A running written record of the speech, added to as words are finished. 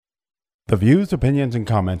The views, opinions, and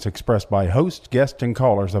comments expressed by hosts, guests, and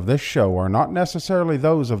callers of this show are not necessarily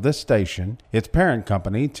those of this station, its parent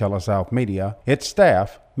company, Telesouth Media, its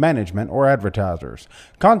staff, management, or advertisers.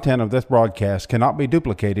 Content of this broadcast cannot be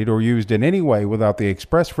duplicated or used in any way without the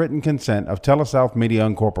express written consent of Telesouth Media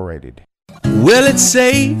Incorporated. Well, it's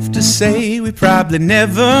safe to say we probably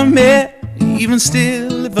never met. Even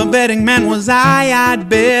still, if a betting man was I'd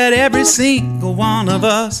bet every single one of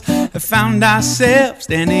us have found ourselves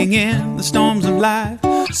standing in the storms of life,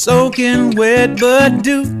 soaking wet, but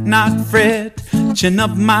do not fret. Chin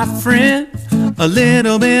up, my friend. A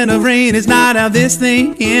little bit of rain is not how this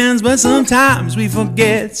thing ends, but sometimes we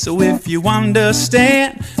forget. So if you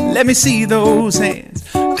understand, let me see those hands,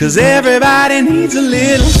 'cause everybody needs a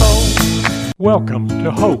little hope. Welcome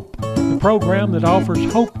to Hope, the program that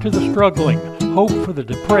offers hope to the struggling, hope for the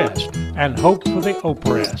depressed, and hope for the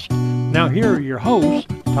oppressed. Now here are your hosts,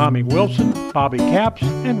 Tommy Wilson, Bobby Capps,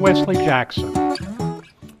 and Wesley Jackson.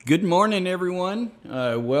 Good morning, everyone.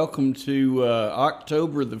 Welcome to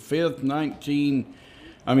October the 5th,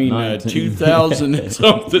 2000 and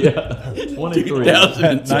something. Yeah, 23.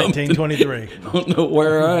 1923. I don't know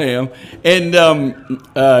where I am. And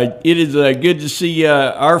it is good to see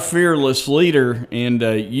our fearless leader and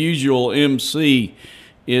usual MC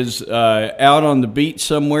is out on the beach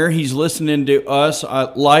somewhere. He's listening to us,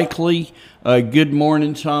 likely. Good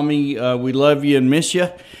morning, Tommy. We love you and miss you.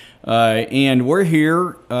 And we're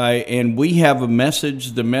here, and we have a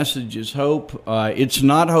message. The message is hope. It's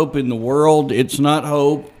not hope in the world. It's not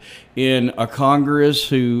hope in a Congress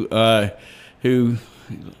who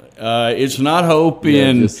it's not hope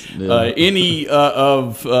in any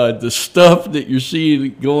of the stuff that you're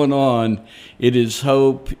seeing going on. It is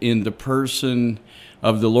hope in the person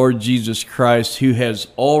of the Lord Jesus Christ, who has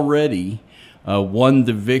already won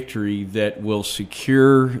the victory that will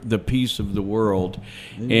secure the peace of the world.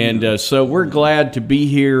 And so we're glad to be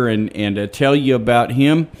here and tell you about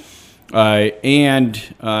him.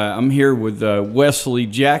 I'm here with Wesley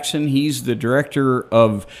Jackson. He's the director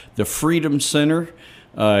of the Freedom Center,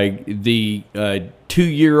 the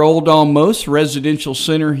 2-year-old almost residential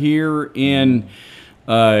center here in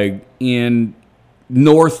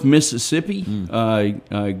North Mississippi,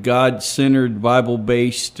 God-centered,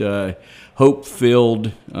 Bible-based,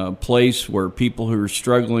 hope-filled place where people who are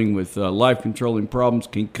struggling with life-controlling problems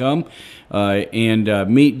can come and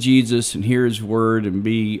meet Jesus and hear His Word and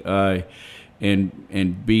be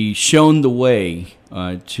shown the way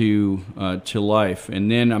to life. And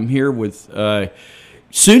then I'm here with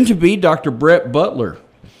soon-to-be Dr. Brett Butler,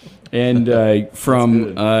 and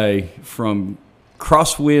from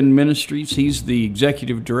Crosswind Ministries. He's the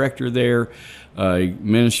executive director there,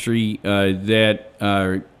 ministry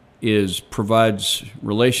that provides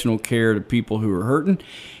relational care to people who are hurting.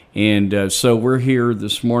 And so we're here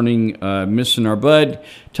this morning missing our bud,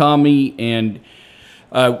 Tommy, and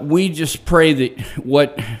we just pray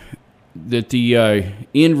that the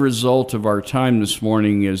end result of our time this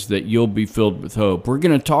morning is that you'll be filled with hope. We're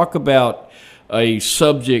going to talk about a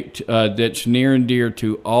subject that's near and dear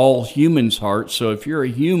to all humans' hearts. So if you're a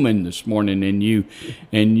human this morning and you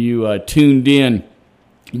tuned in,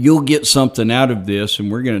 you'll get something out of this. And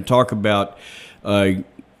we're going to talk about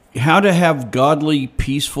how to have godly,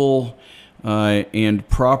 peaceful, and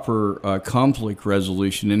proper conflict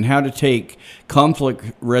resolution, and how to take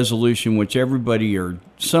conflict resolution, which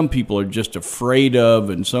some people are just afraid of,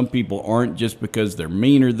 and some people aren't just because they're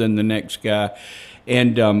meaner than the next guy,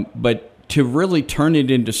 and but to really turn it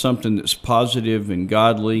into something that's positive and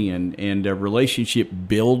godly and relationship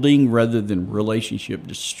building rather than relationship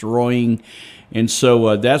destroying. And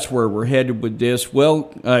so that's where we're headed with this. Well,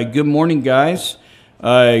 good morning, guys.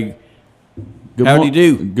 Howdy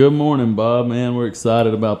do. Good morning, Bob. Man, we're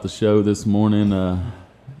excited about the show this morning.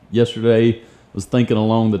 Yesterday, was thinking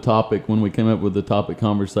along the topic when we came up with the topic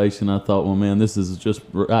conversation. I thought, well, man, this is just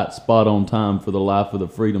right spot on time for the life of the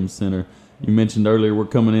Freedom Center. You mentioned earlier we're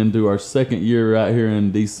coming into our second year right here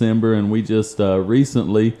in December, and we just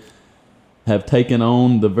recently have taken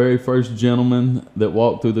on the very first gentleman that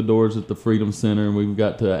walked through the doors at the Freedom Center, and we've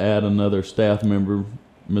got to add another staff member,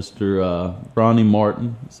 Mr. Ronnie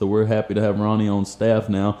Martin. So we're happy to have Ronnie on staff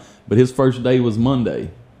now. But his first day was Monday,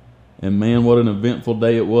 and man, what an eventful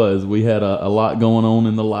day it was. We had a lot going on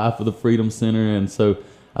in the life of the Freedom Center, and so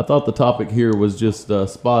I thought the topic here was just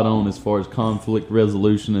spot on as far as conflict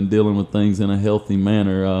resolution and dealing with things in a healthy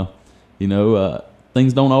manner.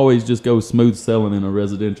 Things don't always just go smooth sailing in a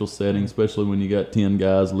residential setting, especially when you got 10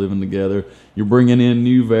 guys living together. You're bringing in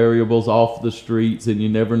new variables off the streets, and you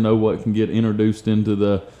never know what can get introduced into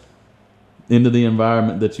the into the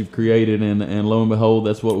environment that you've created, and lo and behold,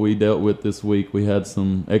 that's what we dealt with this week. We had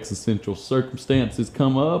some existential circumstances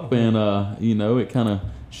come up, and it kind of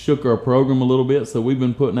shook our program a little bit. So we've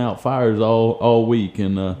been putting out fires all week,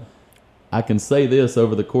 and I can say this: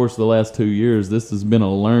 over the course of the last 2 years, this has been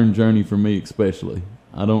a learned journey for me, especially.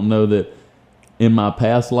 I don't know that in my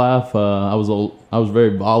past life I was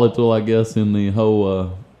very volatile, I guess, in the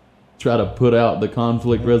whole try to put out the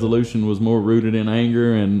conflict resolution was more rooted in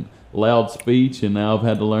anger and loud speech, and now I've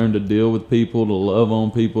had to learn to deal with people, to love on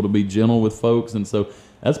people, to be gentle with folks, and so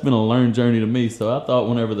that's been a learned journey to me. So I thought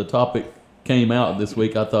whenever the topic came out this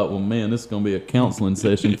week, I thought, well, man, this is going to be a counseling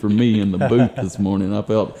session for me in the booth this morning. I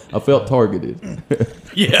felt targeted.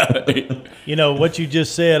 Yeah. What you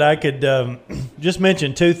just said, I could just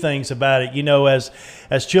mention two things about it.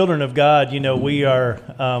 As children of God, we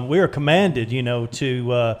are commanded,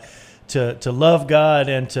 to love God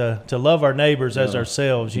and to love our neighbors as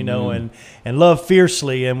ourselves, and love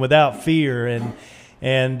fiercely and without fear.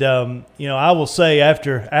 And I will say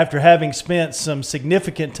after having spent some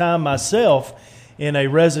significant time myself in a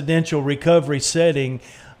residential recovery setting,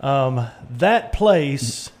 that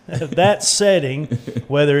place, that setting,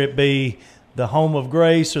 whether it be the Home of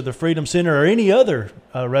Grace or the Freedom Center or any other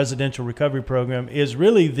residential recovery program, is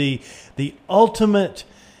really the ultimate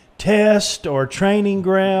test or training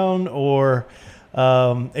ground or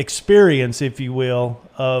experience, if you will,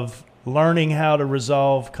 of learning how to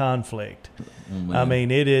resolve conflict. Oh, I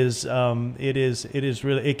mean, it is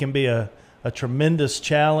really, it can be a tremendous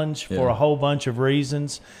challenge for a whole bunch of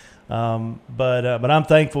reasons. But I'm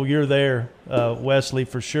thankful you're there, Wesley,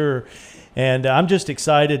 for sure. And I'm just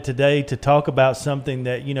excited today to talk about something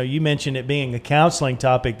that, you mentioned it being a counseling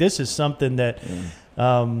topic. This is something that,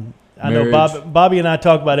 I know Bobby and I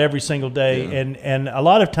talk about every single day, and a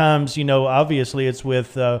lot of times, obviously it's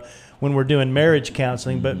with when we're doing marriage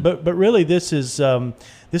counseling, but really this is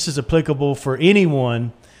applicable for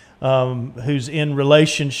anyone who's in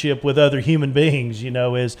relationship with other human beings.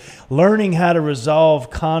 Is learning how to resolve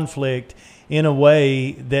conflict in a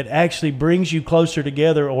way that actually brings you closer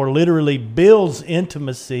together, or literally builds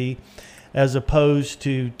intimacy, as opposed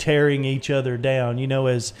to tearing each other down.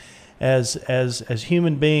 As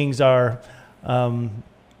human beings, our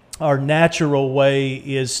natural way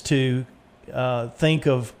is to think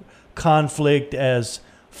of conflict as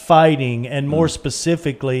fighting, and more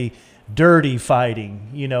specifically, dirty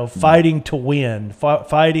fighting. Fighting to win,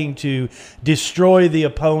 fighting to destroy the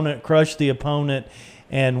opponent, crush the opponent,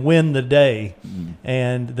 and win the day.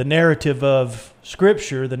 And the narrative of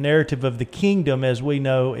Scripture, the narrative of the kingdom, as we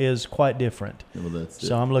know, is quite different.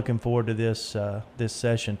 So I'm looking forward to this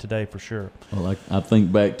session today for sure. Well, I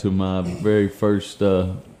think back to my very first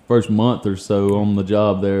month or so on the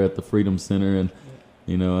job there at the Freedom Center, and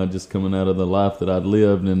I just coming out of the life that I'd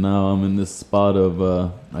lived, and now I'm in this spot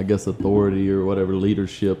of I guess authority or whatever,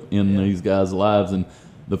 leadership in these guys' lives. And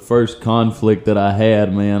the first conflict that I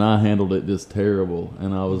had, man, I handled it just terrible.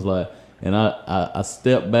 And I was like, and I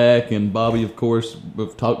stepped back, and Bobby, of course,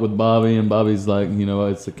 we've talked with Bobby, and Bobby's like,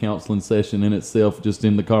 it's a counseling session in itself, just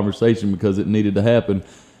in the conversation, because it needed to happen.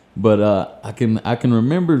 But I can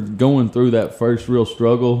remember going through that first real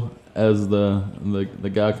struggle as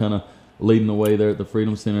the guy kind of leading the way there at the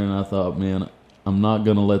Freedom Center, and I thought, man, I'm not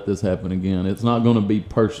going to let this happen again. It's not going to be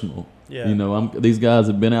personal. Yeah. These guys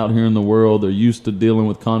have been out here in the world. They're used to dealing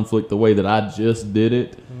with conflict the way that I just did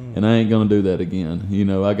it, and I ain't going to do that again.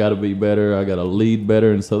 I got to be better. I got to lead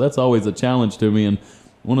better, and so that's always a challenge to me. And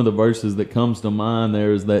one of the verses that comes to mind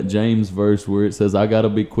there is that James verse where it says, I got to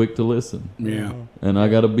be quick to listen. Yeah. And I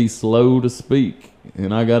got to be slow to speak,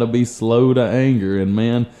 and I got to be slow to anger. And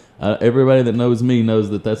man, everybody that knows me knows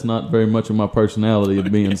that that's not very much of my personality,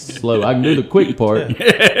 of being slow. I can do the quick part.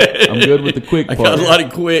 I'm good with the quick part. I got a lot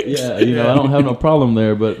of quick. Yeah, I don't have no problem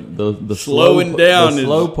there. But the slowing down, the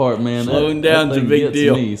slow part, man. Slowing down's a big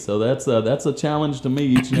deal. Me. So that's a challenge to me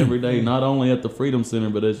each and every day. Not only at the Freedom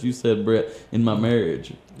Center, but as you said, Brett, in my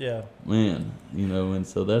marriage. Yeah. Man, and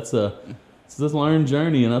so it's this learned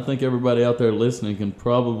journey, and I think everybody out there listening can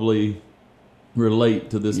probably relate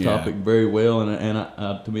to this topic very well, and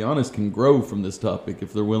I, to be honest, can grow from this topic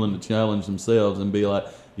if they're willing to challenge themselves and be like,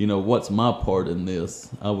 what's my part in this?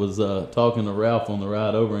 I was talking to Ralph on the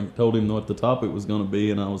ride over and told him what the topic was going to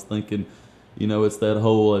be, and I was thinking, it's that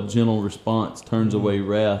whole gentle response turns away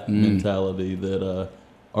wrath mentality, that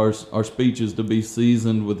our speech is to be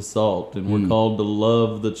seasoned with salt, and we're called to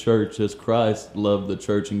love the church as Christ loved the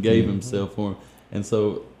church and gave himself for him. And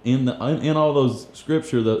so in all those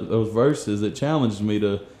scripture, those verses, it challenged me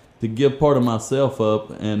to give part of myself up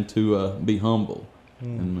and to be humble.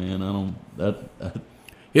 And man,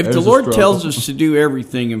 If There's the a Lord struggle. tells us to do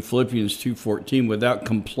everything in Philippians 2:14 without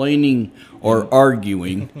complaining or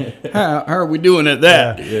arguing, how are we doing at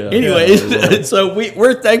that? Anyway, so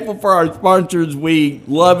we're thankful for our sponsors. We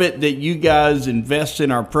love it that you guys invest in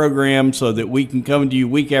our program so that we can come to you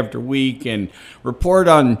week after week and report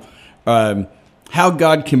on how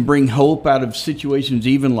God can bring hope out of situations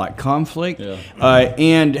even like conflict,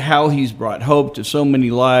 and how He's brought hope to so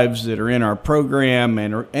many lives that are in our program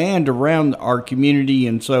and around our community.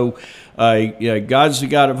 And so God's the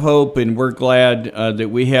God of hope, and we're glad that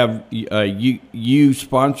we have you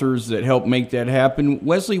sponsors that help make that happen.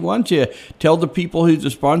 Wesley, why don't you tell the people who the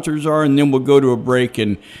sponsors are, and then we'll go to a break.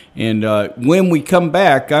 And when we come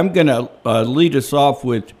back, I'm going to lead us off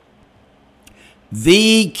with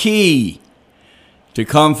the key to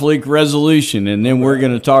conflict resolution, and then we're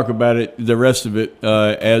going to talk about it, the rest of it,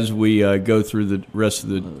 as we go through the rest of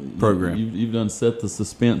the program. You've done set the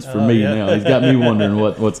suspense for me now. He's got me wondering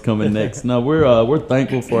what's coming next. No, we're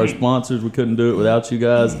thankful for our sponsors. We couldn't do it without you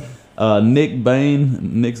guys. Nick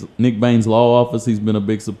Bain's law office. He's been a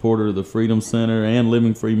big supporter of the Freedom Center and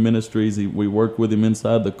Living Free Ministries. We work with him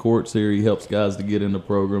inside the courts here. He helps guys to get into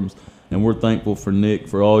programs, and we're thankful for Nick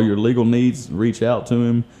for all your legal needs. Reach out to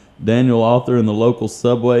him. Daniel Author in the local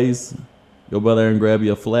Subways. Go by there and grab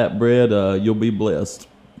you a flatbread. You'll be blessed.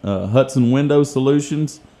 Hudson Window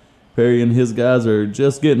Solutions. Perry and his guys are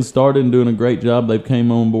just getting started and doing a great job. They've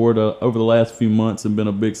came on board over the last few months and been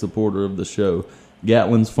a big supporter of the show.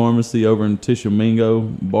 Gatlin's Pharmacy over in Tishomingo.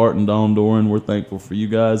 Bart and Dawn Doran, we're thankful for you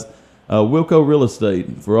guys. Wilco Real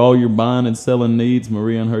Estate. For all your buying and selling needs,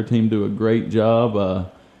 Maria and her team do a great job. If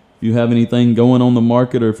you have anything going on the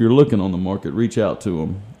market or if you're looking on the market, reach out to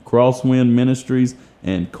them. Crosswind Ministries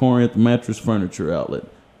and Corinth Mattress Furniture Outlet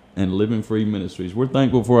and Living Free Ministries. We're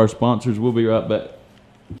thankful for our sponsors. We'll be right back.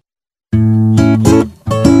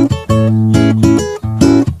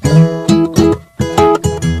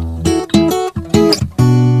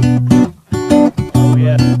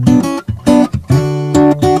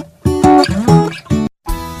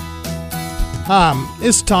 Hi,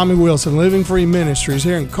 it's Tommy Wilson, Living Free Ministries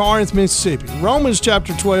here in Corinth, Mississippi. Romans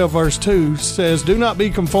chapter 12, verse 2 says, "Do not be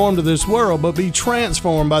conformed to this world, but be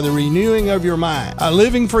transformed by the renewing of your mind." At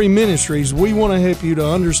Living Free Ministries, we want to help you to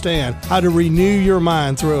understand how to renew your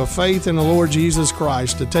mind through a faith in the Lord Jesus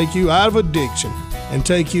Christ to take you out of addiction and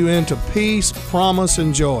take you into peace, promise,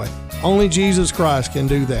 and joy. Only Jesus Christ can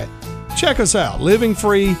do that. Check us out,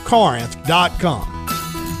 livingfreecorinth.com.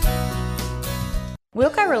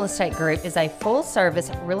 Wilco Real Estate Group is a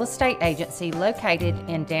full-service real estate agency located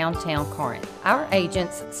in downtown Corinth. Our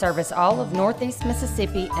agents service all of Northeast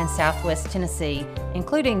Mississippi and Southwest Tennessee,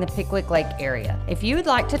 including the Pickwick Lake area. If you would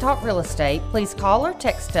like to talk real estate, please call or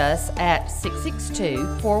text us at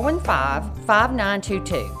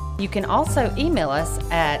 662-415-5922. You can also email us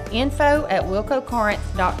at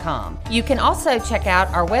info@wilcocorinth.com. You can also check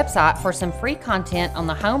out our website for some free content on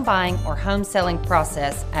the home buying or home selling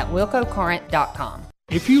process at wilcocorinth.com.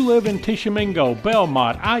 If you live in Tishomingo,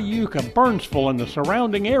 Belmont, Iuka, Burnsville, and the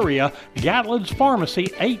surrounding area, Gatlin's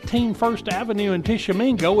Pharmacy, 18 First Avenue in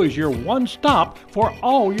Tishomingo is your one stop for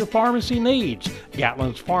all your pharmacy needs.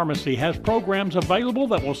 Gatlin's Pharmacy has programs available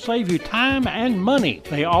that will save you time and money.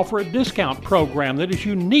 They offer a discount program that is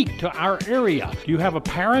unique to our area. Do you have a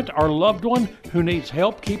parent or loved one who needs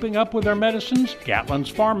help keeping up with their medicines? Gatlin's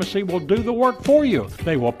Pharmacy will do the work for you.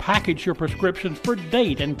 They will package your prescriptions for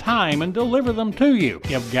date and time and deliver them to you.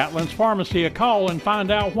 Give Gatlin's Pharmacy a call and find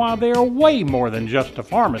out why they are way more than just a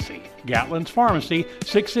pharmacy. Gatlin's Pharmacy,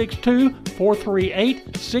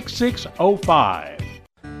 662-438-6605.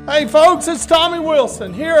 Hey folks, it's Tommy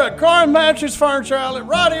Wilson here at Corinth Mattress Furniture Outlet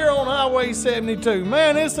right here on Highway 72.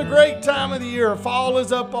 Man, it's a great time of the year. Fall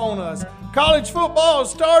is up on us. College football has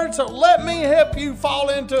started, so let me help you fall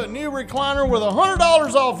into a new recliner with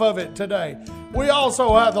 $100 off of it today. We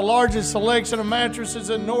also have the largest selection of mattresses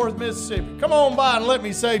in North Mississippi. Come on by and let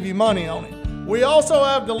me save you money on it. We also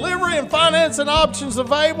have delivery and financing options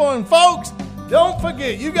available, and folks, don't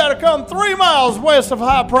forget, you got to come 3 miles west of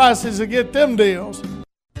high prices to get them deals.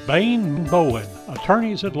 Bain & Bowen,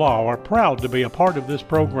 attorneys at law, are proud to be a part of this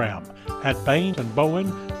program. At Bain &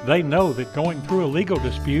 Bowen, they know that going through a legal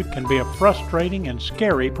dispute can be a frustrating and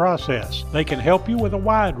scary process. They can help you with a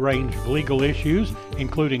wide range of legal issues,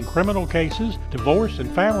 including criminal cases, divorce and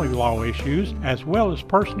family law issues, as well as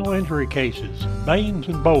personal injury cases. Bain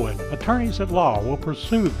 & Bowen, attorneys at law, will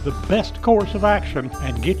pursue the best course of action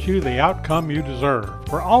and get you the outcome you deserve.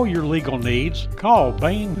 For all your legal needs, call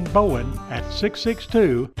Bain & Bowen at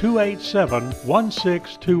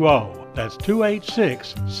 662-287-1620. That's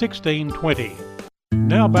 286-1620.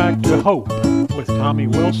 Now back to Hope with Tommy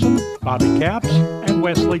Wilson, Bobby Capps, and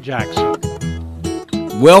Wesley Jackson.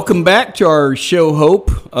 Welcome back to our show,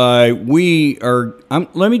 Hope. Let me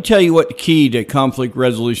tell you what the key to conflict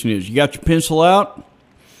resolution is. You got your pencil out?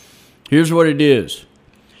 Here's what it is.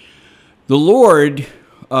 The Lord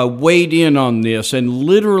weighed in on this and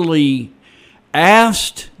literally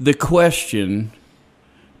asked the question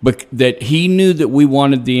that he knew that we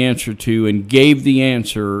wanted the answer to, and gave the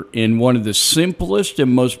answer in one of the simplest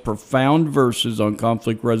and most profound verses on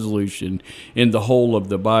conflict resolution in the whole of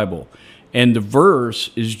the Bible. And the verse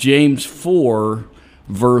is James 4,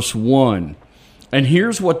 verse 1. And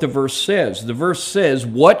here's what the verse says. The verse says,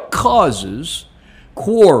 what causes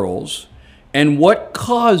quarrels and what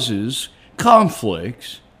causes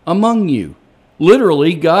conflicts among you?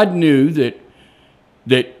 Literally, God knew that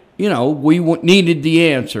we needed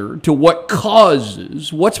the answer to what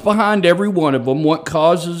causes, what's behind every one of them, what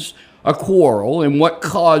causes a quarrel and what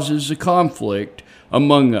causes a conflict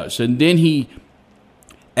among us. And then he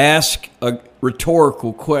ask a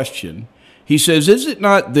rhetorical question. He says, is it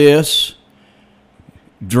not this,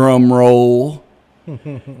 drum roll,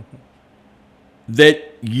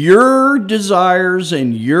 that your desires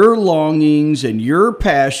and your longings and your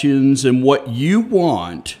passions and what you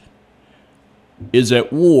want is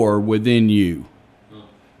at war within you?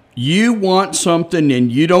 You want something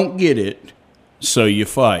and you don't get it, so you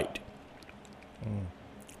fight.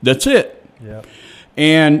 That's it. Yep.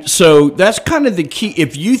 And so that's kind of the key.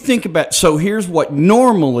 If you think about, so here's what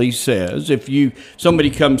normally says, if somebody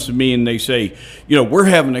comes to me and they say, we're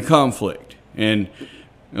having a conflict, and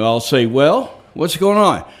I'll say, well, what's going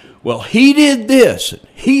on? Well, he did this, and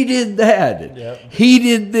he did that, and he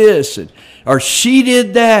did this, or she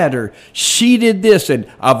did that, or she did this, and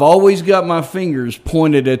I've always got my fingers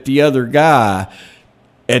pointed at the other guy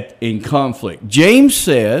in conflict. James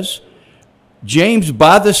says,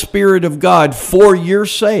 by the Spirit of God, for your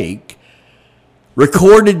sake,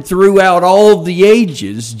 recorded throughout all of the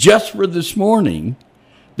ages, just for this morning,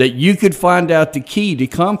 that you could find out the key to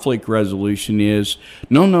conflict resolution is,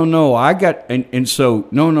 no,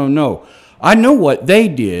 I know what they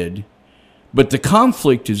did, but the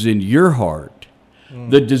conflict is in your heart.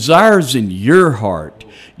 The desire's in your heart.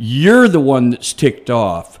 You're the one that's ticked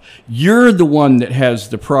off. You're the one that has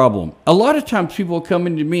the problem. A lot of times people come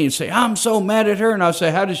into me and say, I'm so mad at her. And I say,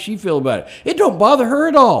 how does she feel about it? It don't bother her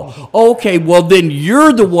at all. Okay, well, then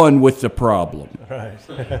you're the one with the problem.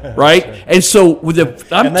 Right? And so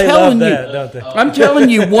I'm telling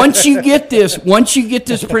you, once you get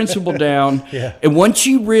this principle down, and once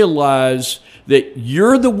you realize that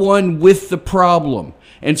you're the one with the problem,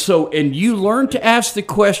 and you learn to ask the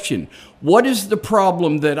question, what is the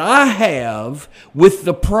problem that I have with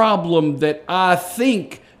the problem that I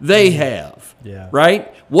think they have?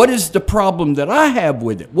 Right? What is the problem that I have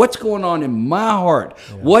with it? What's going on in my heart?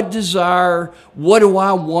 What desire? What do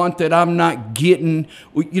I want that I'm not getting?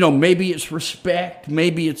 Maybe it's respect.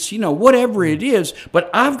 Maybe it's, whatever it is.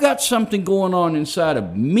 But I've got something going on inside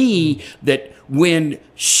of me that when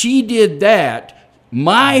she did that,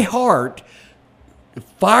 my heart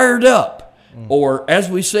fired up. Or as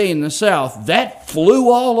we say in the South, that flew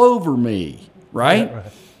all over me, right?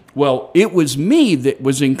 Well, it was me that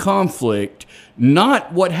was in conflict,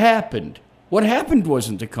 not what happened. What happened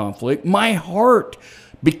wasn't the conflict. My heart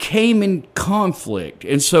became in conflict.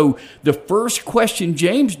 And so the first question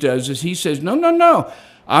James does is he says, no.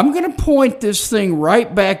 I'm going to point this thing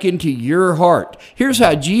right back into your heart. Here's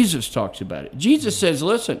how Jesus talks about it. Jesus says,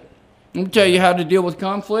 listen, let me tell you how to deal with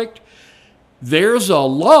conflict. There's a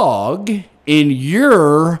log in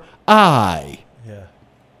your eye. Yeah.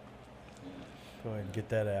 Go ahead and get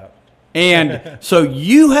that out. And so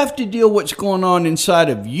you have to deal what's going on inside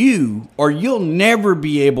of you, or you'll never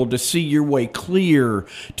be able to see your way clear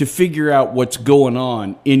to figure out what's going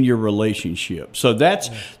on in your relationship. So that's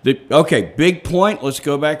big point. Let's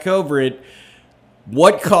go back over it.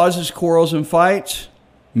 What causes quarrels and fights?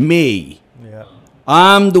 Me. Yeah.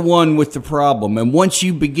 I'm the one with the problem. And once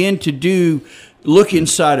you begin to look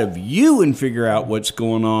inside of you and figure out what's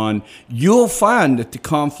going on, you'll find that the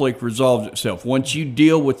conflict resolves itself. Once you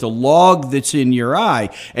deal with the log that's in your eye,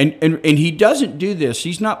 and he doesn't do this.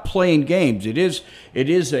 He's not playing games. It is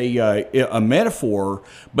a metaphor,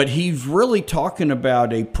 but he's really talking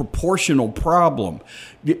about a proportional problem.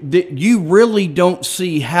 That you really don't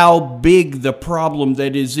see how big the problem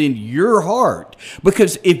that is in your heart.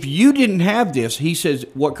 Because if you didn't have this, he says,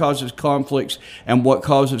 what causes conflicts and what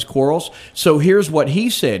causes quarrels? So here's what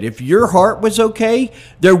he said. If your heart was okay,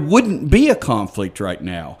 there wouldn't be a conflict right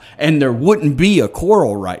now. And there wouldn't be a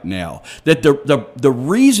quarrel right now. That the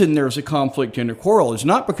reason there's a conflict and a quarrel is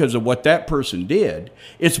not because of what that person did.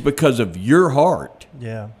 It's because of your heart.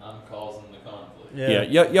 Yeah. I'm causing the conflict. Yeah.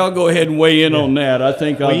 Y'all go ahead and weigh in on that. I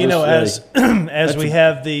think I'll as we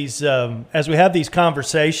have these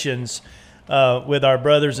conversations with our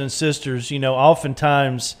brothers and sisters,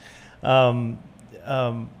 oftentimes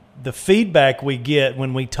the feedback we get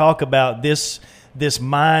when we talk about this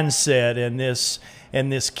mindset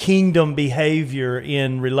and this kingdom behavior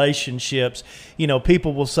in relationships,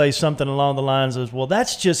 people will say something along the lines of, well,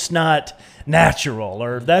 that's just not natural,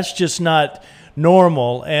 or that's just not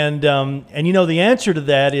normal. And the answer to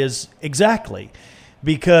that is exactly,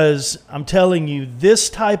 because I'm telling you, this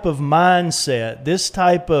type of mindset, this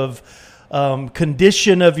type of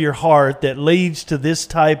condition of your heart that leads to this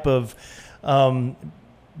type of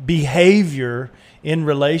behavior in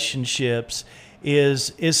relationships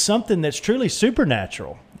is something that's truly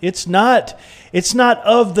supernatural. It's not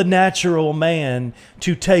of the natural man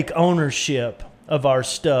to take ownership of our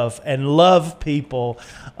stuff and love people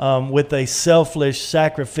with a selfless,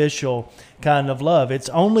 sacrificial kind of love. It's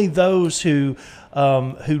only those who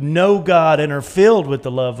know God and are filled with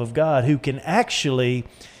the love of God who can actually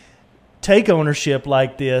take ownership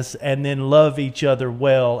like this and then love each other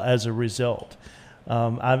well as a result.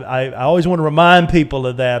 I always want to remind people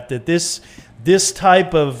of that this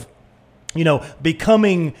type of,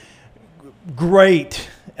 becoming great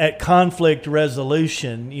at conflict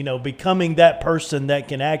resolution, becoming that person that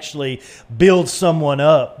can actually build someone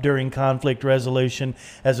up during conflict resolution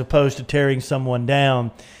as opposed to tearing someone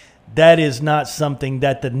down, that is not something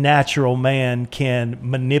that the natural man can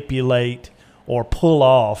manipulate or pull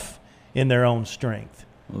off in their own strength.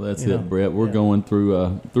 Well, that's it, Brett. We're going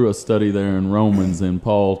through a study there in Romans, and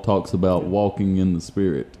Paul talks about walking in the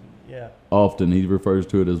Spirit. Yeah. Often he refers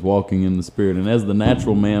to it as walking in the Spirit. And as the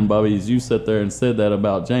natural man, Bobby, as you sat there and said that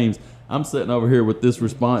about James, I'm sitting over here with this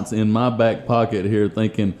response in my back pocket here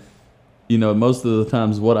thinking, most of the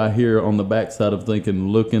times what I hear on the backside of thinking,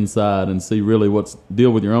 look inside and see really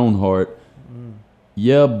deal with your own heart.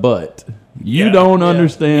 Yeah, but you don't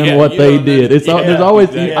understand what they did. There's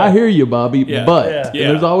always, I hear you, Bobby, but. And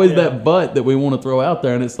there's always that but that we want to throw out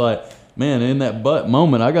there. And it's like, man, in that but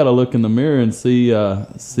moment, I got to look in the mirror and see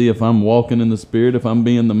if I'm walking in the Spirit, if I'm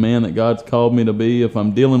being the man that God's called me to be, if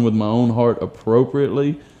I'm dealing with my own heart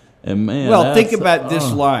appropriately. And man, well, think about this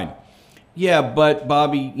line. Yeah, but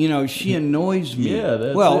Bobby, she annoys me. Yeah,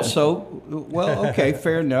 that's okay,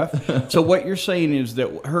 fair enough. So what you're saying is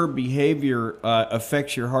that her behavior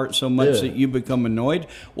affects your heart so much that you become annoyed.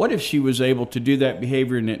 What if she was able to do that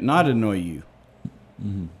behavior and it not annoy you?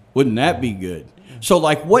 Mm-hmm. Wouldn't that be good? So,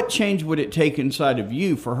 what change would it take inside of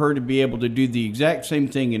you for her to be able to do the exact same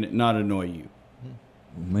thing and it not annoy you?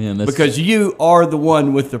 Man, because you are the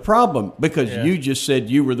one with the problem. Because you just said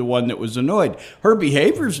you were the one that was annoyed. Her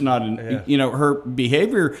behavior's not, her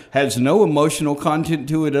behavior has no emotional content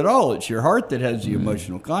to it at all. It's your heart that has the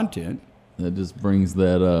emotional content. That just brings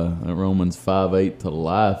that Romans 5:8 to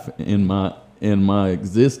life in my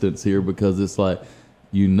existence here, because it's like,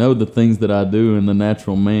 the things that I do in the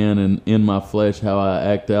natural man and in my flesh, how I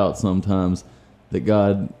act out sometimes, that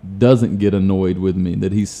God doesn't get annoyed with me,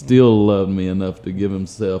 that he still loved me enough to give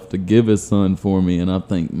himself, to give his son for me. And I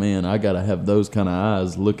think, man, I got to have those kind of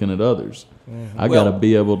eyes looking at others. Mm-hmm. I got to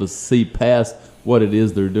be able to see past what it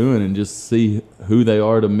is they're doing and just see who they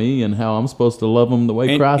are to me and how I'm supposed to love them the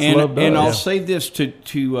way Christ loved us. And I'll say this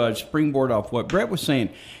to springboard off what Brett was saying,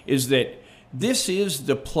 is that this is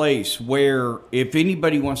the place where if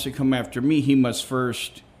anybody wants to come after me, he must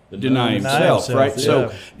first deny himself, right? Yeah.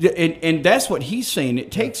 So, and that's what he's saying.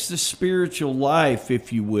 It takes the spiritual life,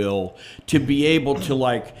 if you will, to be able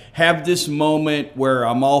to have this moment where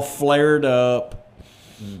I'm all flared up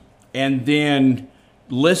and then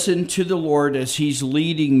listen to the Lord as he's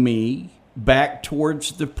leading me back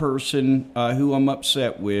towards the person who I'm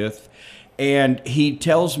upset with. And he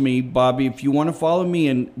tells me, Bobby, if you want to follow me,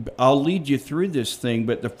 and I'll lead you through this thing,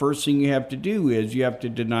 but the first thing you have to do is you have to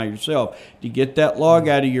deny yourself. To get that log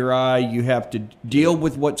out of your eye, you have to deal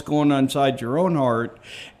with what's going on inside your own heart.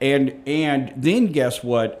 And then guess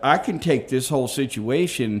what? I can take this whole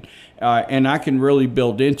situation and I can really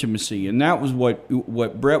build intimacy. And that was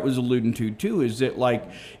what Brett was alluding to, too, is that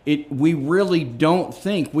we really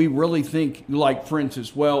think, for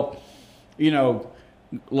instance, with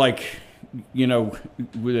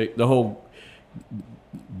the whole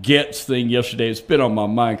Getz thing yesterday, it's been on my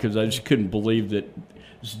mind because I just couldn't believe that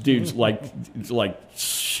this dude's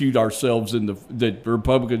shoot ourselves in the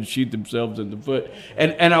Republicans shoot themselves in the foot,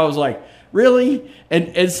 and I was like, really?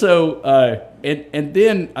 And so and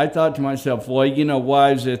then I thought to myself, well,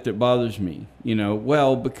 why is it that bothers me?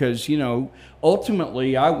 Well, because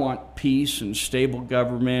ultimately I want peace and stable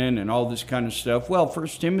government and all this kind of stuff. Well, 1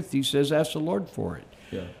 Timothy says ask the Lord for it.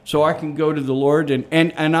 Yeah. So I can go to the Lord,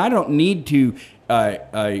 and I don't need to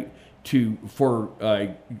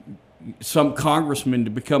some congressman to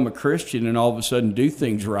become a Christian and all of a sudden do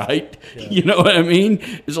things right. Yeah. You know what I mean?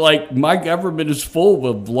 It's like my government is full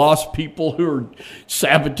of lost people who are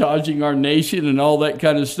sabotaging our nation and all that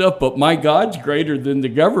kind of stuff. But my God's greater than the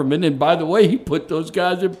government. And by the way, he put those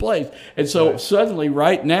guys in place. And so suddenly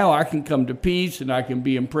right now I can come to peace and I can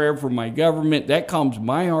be in prayer for my government. That calms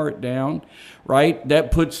my heart down, right?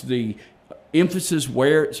 That puts the emphasis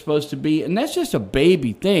where it's supposed to be, and that's just a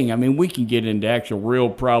baby thing. I mean, we can get into actual real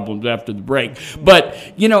problems after the break, but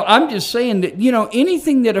I'm just saying that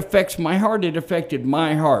anything that affects my heart, it affected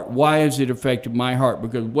my heart. Why has it affected my heart?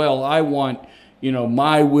 Because I want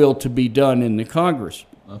my will to be done in the Congress.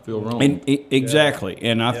 I feel wrong. And exactly,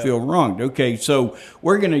 and I feel wronged. Okay, so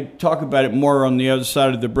we're going to talk about it more on the other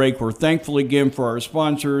side of the break. We're thankful again for our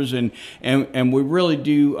sponsors, and we really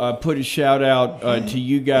do put a shout out to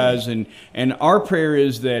you guys. And our prayer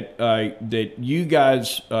is that that you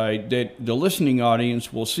guys, that the listening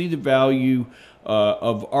audience, will see the value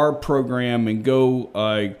of our program and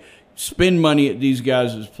go spend money at these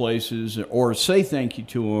guys' places, or say thank you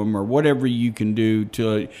to them, or whatever you can do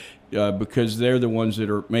to. Because they're the ones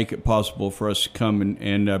that make it possible for us to come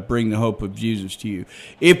and bring the hope of Jesus to you.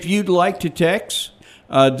 If you'd like to text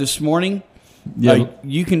this morning,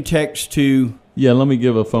 you can text to... Yeah, let me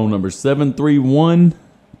give a phone number,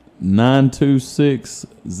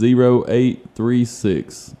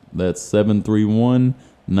 731-926-0836. That's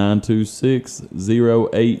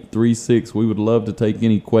 731-926-0836. We would love to take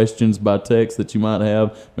any questions by text that you might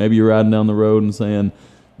have. Maybe you're riding down the road and saying...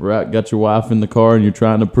 got your wife in the car and you're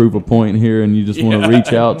trying to prove a point here and you just want to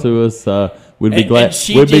reach out to us. We'd be glad. And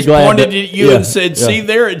she pointed at you and said, "See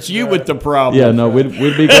there, it's you with the problem." Yeah, no,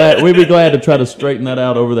 we'd be glad. We'd be glad to try to straighten that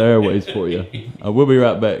out over the airways for you. We'll be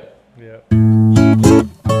right back. Yeah.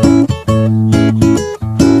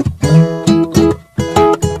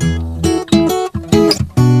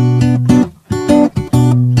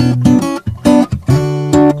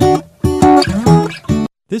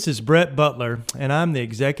 This is Brett Butler, and I'm the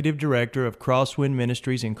Executive Director of Crosswind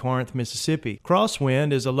Ministries in Corinth, Mississippi.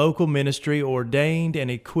 Crosswind is a local ministry ordained and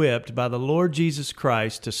equipped by the Lord Jesus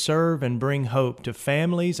Christ to serve and bring hope to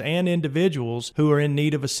families and individuals who are in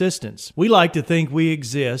need of assistance. We like to think we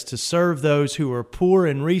exist to serve those who are poor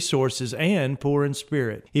in resources and poor in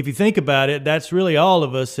spirit. If you think about it, that's really all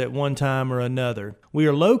of us at one time or another. We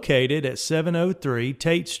are located at 703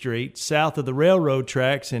 Tate Street, south of the railroad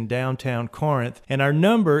tracks in downtown Corinth, and our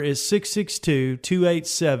number is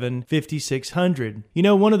 662-287-5600.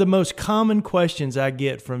 One of the most common questions I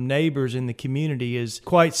get from neighbors in the community is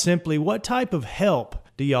quite simply, what type of help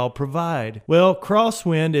do y'all provide? Well,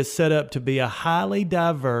 Crosswind is set up to be a highly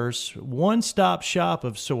diverse, one-stop shop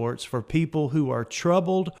of sorts for people who are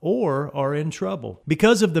troubled or are in trouble.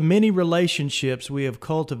 Because of the many relationships we have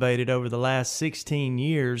cultivated over the last 16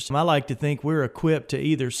 years, I like to think we're equipped to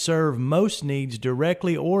either serve most needs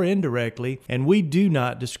directly or indirectly, and we do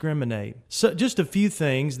not discriminate. So just a few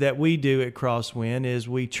things that we do at Crosswind is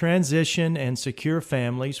we transition and secure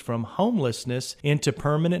families from homelessness into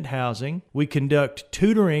permanent housing. We conduct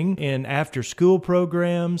tutoring in after-school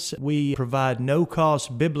programs. We provide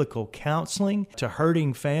no-cost biblical counseling to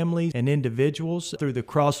hurting families and individuals through the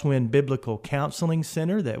Crosswind Biblical Counseling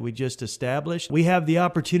Center that we just established. We have the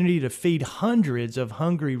opportunity to feed hundreds of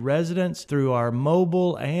hungry residents through our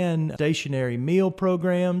mobile and stationary meal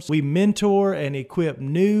programs. We mentor and equip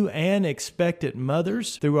new and expectant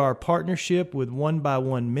mothers through our partnership with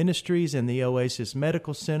 1x1 Ministries and the Oasis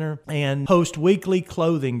Medical Center, and host weekly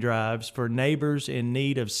clothing drives for neighbors in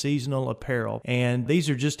need of seasonal apparel. And these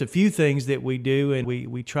are just a few things that we do, and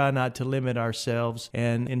we try not to limit ourselves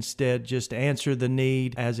and instead just answer the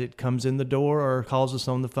need as it comes in the door or calls us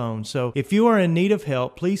on the phone. So if you are in need of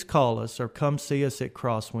help, please call us or come see us at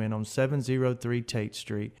Crosswind on 703 Tate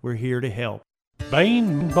Street. We're here to help.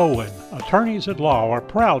 Bain & Bowen, attorneys at law, are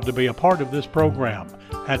proud to be a part of this program.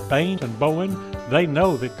 At Bain & Bowen, they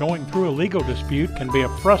know that going through a legal dispute can be a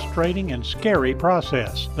frustrating and scary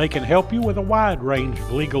process. They can help you with a wide range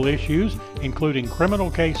of legal issues, including criminal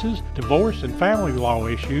cases, divorce and family law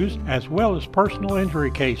issues, as well as personal injury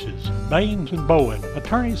cases. Bain & Bowen,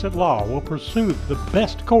 attorneys at law, will pursue the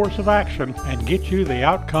best course of action and get you the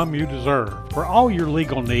outcome you deserve. For all your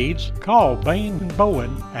legal needs, call Bain &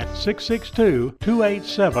 Bowen at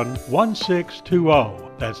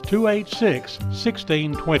 662-287-1620. That's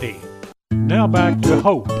 286-1620. Now back to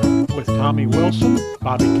Hope with Tommy Wilson,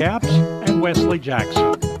 Bobby Capps, and Wesley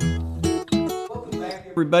Jackson. Welcome back,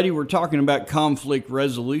 everybody. We're talking about conflict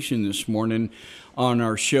resolution this morning on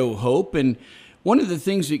our show Hope, and one of the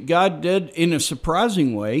things that God did in a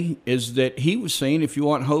surprising way is that he was saying, if you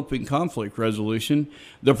want hope in conflict resolution,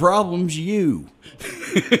 the problem's you.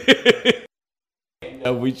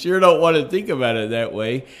 We sure don't want to think about it that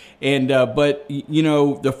way. And but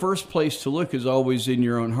the first place to look is always in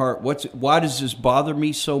your own heart. Why does this bother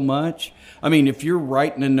me so much? I mean, if you're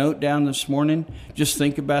writing a note down this morning, just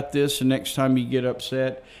think about this the next time you get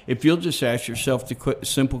upset. If you'll just ask yourself the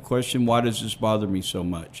simple question, why does this bother me so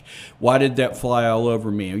much? Why did that fly all over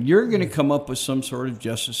me? You're going to come up with some sort of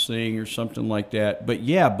justice thing or something like that. But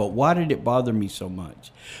why did it bother me so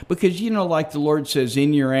much? Because, like the Lord says,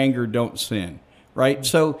 in your anger, don't sin. Right?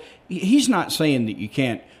 So he's not saying that you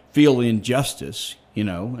can't feel injustice,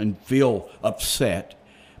 and feel upset.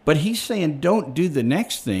 But he's saying don't do the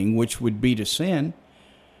next thing, which would be to sin.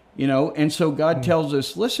 And so God tells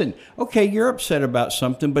us, listen, okay, you're upset about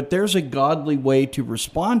something, but there's a godly way to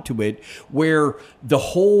respond to it where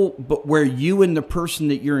where you and the person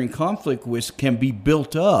that you're in conflict with can be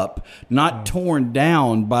built up, not torn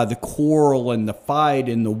down by the quarrel and the fight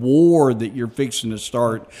and the war that you're fixing to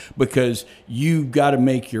start because you've got to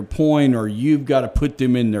make your point, or you've got to put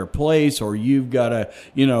them in their place, or you've got to,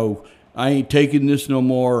 I ain't taking this no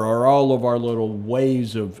more, or all of our little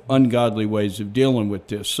ungodly ways of dealing with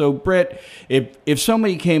this. So, Brett, if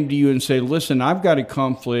somebody came to you and say, listen, I've got a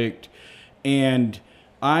conflict and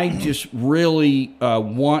I just really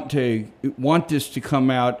want this to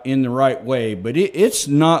come out in the right way, but it's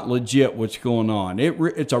not legit what's going on.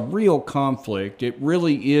 It's a real conflict. It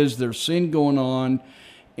really is. There's sin going on,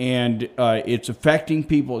 and it's affecting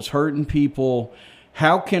people. It's hurting people.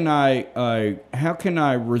 How can I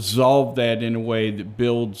resolve that in a way that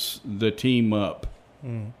builds the team up?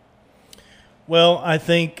 Well, I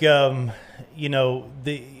think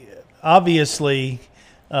obviously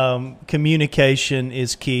communication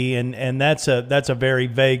is key, and that's a very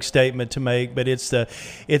vague statement to make, but it's the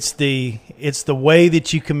way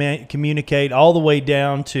that you communicate, all the way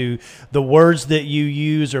down to the words that you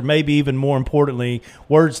use, or maybe even more importantly,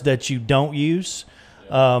 words that you don't use.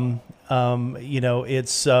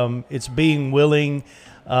 It's being willing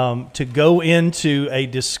to go into a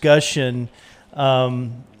discussion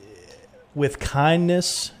with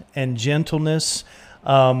kindness and gentleness,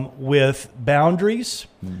 with boundaries,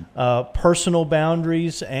 personal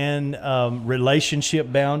boundaries and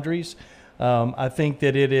relationship boundaries. I think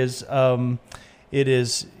that it is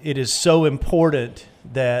so important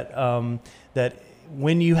that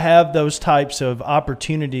when you have those types of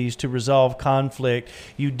opportunities to resolve conflict,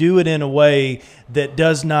 you do it in a way that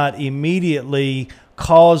does not immediately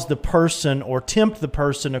cause the person or tempt the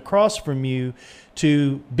person across from you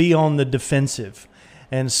to be on the defensive.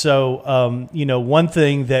 And so, one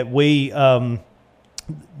thing that we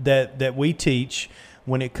that we teach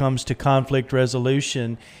when it comes to conflict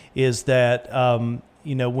resolution is that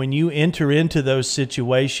when you enter into those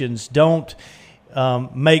situations, don't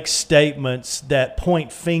make statements that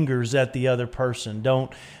point fingers at the other person.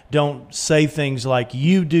 Don't say things like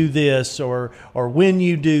 "you do this" or "when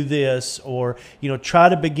you do this," or try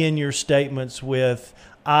to begin your statements with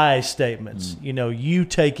 "I" statements. You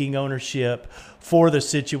taking ownership for the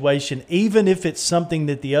situation, even if it's something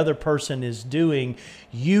that the other person is doing.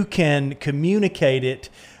 You can communicate it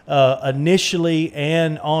initially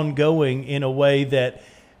and ongoing in a way that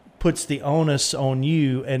puts the onus on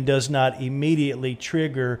you and does not immediately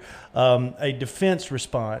trigger a defense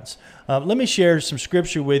response. Let me share some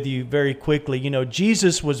scripture with you very quickly.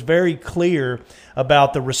 Jesus was very clear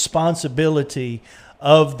about the responsibility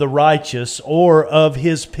of the righteous or of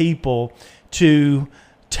his people to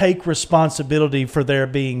take responsibility for there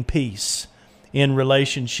being peace in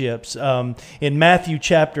relationships. In Matthew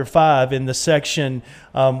chapter 5, in the section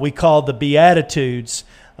we call the Beatitudes,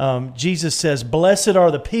 Jesus says, "Blessed are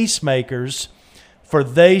the peacemakers, for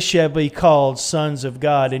they shall be called sons of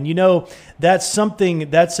God." And that's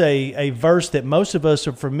a verse that most of us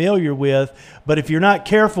are familiar with, but if you're not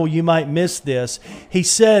careful, you might miss this. He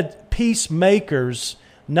said peacemakers,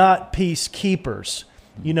 not peacekeepers.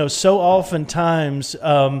 So oftentimes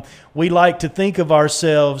we like to think of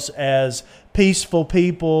ourselves as peaceful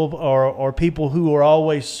people or people who are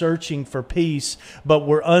always searching for peace, but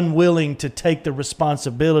we're unwilling to take the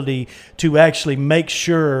responsibility to actually make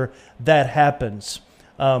sure that happens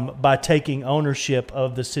by taking ownership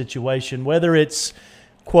of the situation, whether it's,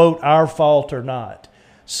 quote, our fault or not.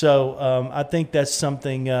 So I think that's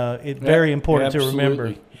something very important to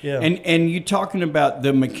remember. Yeah. And you're talking about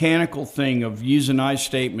the mechanical thing of using I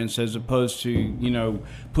statements as opposed to,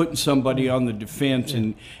 putting somebody on the defense.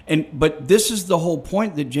 But this is the whole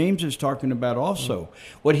point that James is talking about also.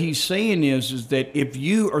 What he's saying is that if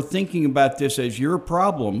you are thinking about this as your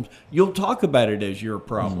problem, you'll talk about it as your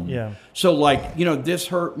problem. Yeah. So this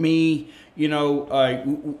hurt me,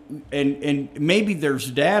 and maybe there's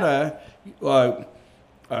data,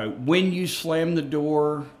 when you slam the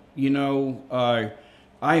door,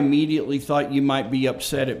 I immediately thought you might be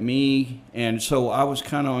upset at me, and so I was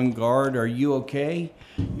kind of on guard. Are you okay?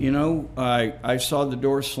 I saw the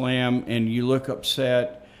door slam, and you look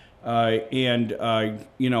upset, and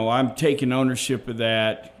I'm taking ownership of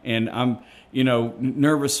that, and I'm,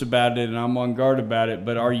 nervous about it, and I'm on guard about it,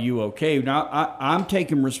 but are you okay? Now, I'm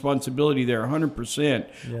taking responsibility there 100%.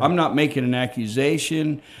 Yeah. I'm not making an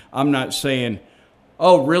accusation. I'm not saying,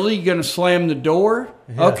 oh, really? You're going to slam the door?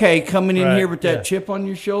 Yeah. Okay, coming in here with that chip on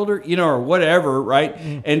your shoulder, or whatever, right?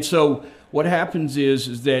 Mm. And so what happens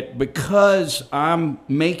is that because I'm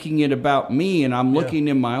making it about me and I'm looking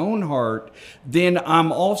in my own heart, then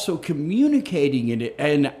I'm also communicating it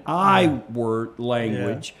in I-word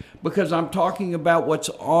language because I'm talking about what's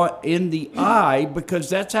in the I because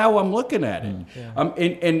that's how I'm looking at it.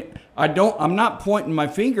 Yeah. I'm not pointing my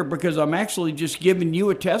finger because I'm actually just giving you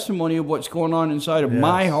a testimony of what's going on inside of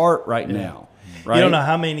my heart right now. Right? You don't know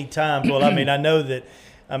how many times. Well, I know that.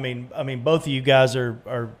 I mean, both of you guys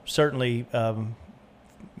are certainly,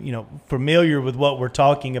 familiar with what we're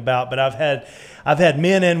talking about. But I've had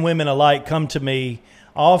men and women alike come to me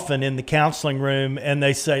often in the counseling room, and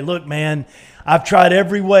they say, "Look, man, I've tried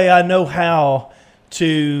every way I know how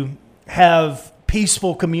to have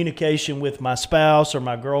peaceful communication with my spouse or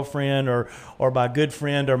my girlfriend or my good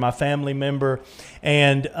friend or my family member,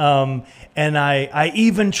 and I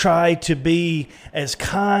even try to be as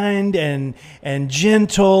kind and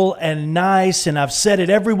gentle and nice, and I've said it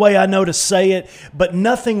every way I know to say it, but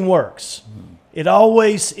nothing works. It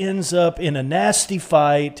always ends up in a nasty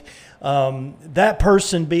fight, that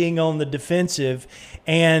person being on the defensive,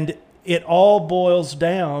 and it all boils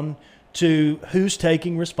down to who's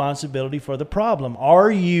taking responsibility for the problem.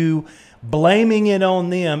 Are you blaming it on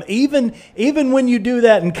them? Even when you do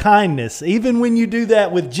that in kindness, even when you do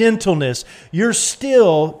that with gentleness, you're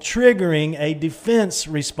still triggering a defense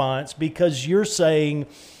response because you're saying,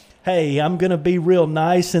 hey, I'm going to be real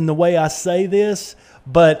nice in the way I say this,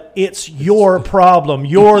 but it's your problem.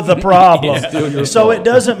 You're the problem. So it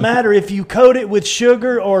doesn't matter if you coat it with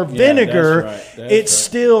sugar or vinegar, it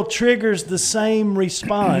still triggers the same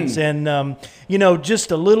response. And,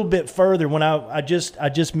 just a little bit further, when I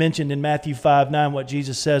just mentioned in Matthew 5:9 what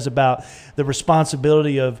Jesus says about the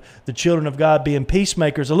responsibility of the children of God being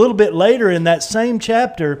peacemakers. A little bit later in that same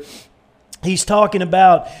chapter, he's talking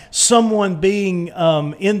about someone being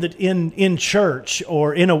in church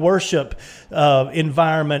or in a worship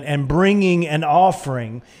environment and bringing an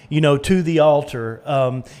offering, to the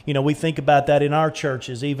altar. We think about that in our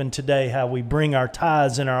churches even today, how we bring our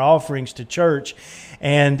tithes and our offerings to church,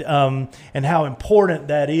 and how important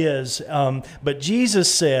that is. But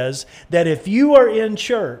Jesus says that if you are in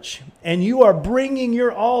church and you are bringing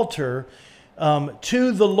your altar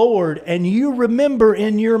to the Lord, and you remember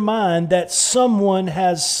in your mind that someone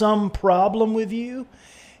has some problem with you,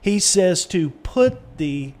 he says to put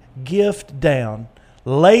the gift down,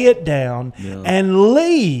 lay it down, and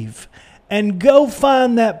leave, and go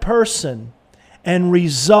find that person and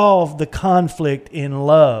resolve the conflict in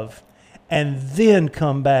love, and then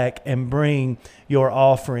come back and bring your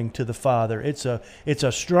offering to the Father. It's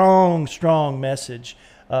a strong, strong message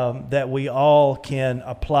that we all can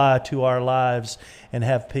apply to our lives and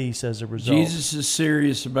have peace as a result. Jesus is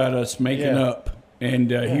serious about us making up, and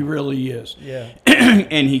he really is. Yeah.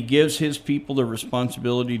 And he gives his people the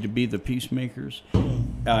responsibility to be the peacemakers.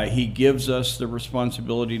 He gives us the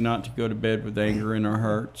responsibility not to go to bed with anger in our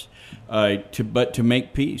hearts, but to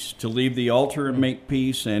make peace, to leave the altar and make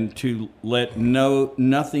peace, and to let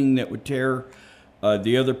nothing that would tear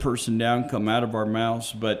the other person down come out of our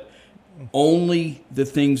mouths, but only the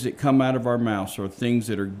things that come out of our mouths are things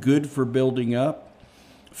that are good for building up,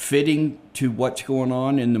 fitting to what's going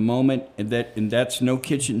on in the moment, and that's no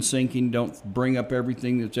kitchen sinking. Don't bring up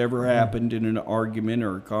everything that's ever happened in an argument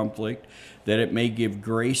or a conflict, that it may give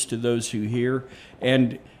grace to those who hear.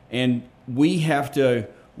 And we have to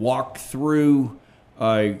walk through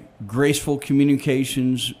graceful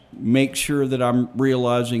communications, make sure that I'm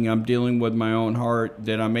realizing I'm dealing with my own heart,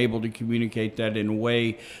 that I'm able to communicate that in a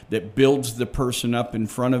way that builds the person up in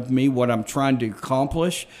front of me. What I'm trying to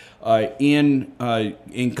accomplish in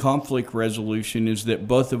conflict resolution is that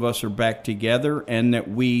both of us are back together and that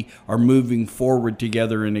we are moving forward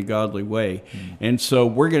together in a godly way. And so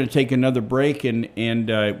we're going to take another break, and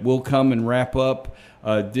we'll come and wrap up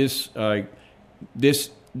this.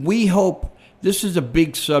 We hope. This is a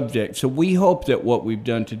big subject, so we hope that what we've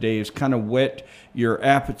done today is kind of whet your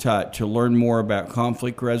appetite to learn more about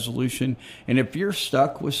conflict resolution. And if you're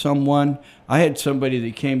stuck with someone, I had somebody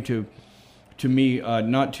that came to me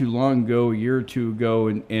not too long ago, a year or two ago,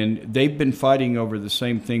 and they've been fighting over the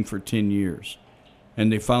same thing for 10 years,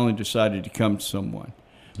 and they finally decided to come to someone.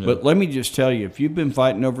 Yeah. But let me just tell you, if you've been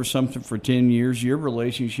fighting over something for 10 years, your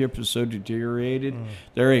relationship is so deteriorated,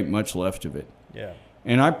 there ain't much left of it. Yeah.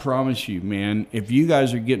 And I promise you, man, if you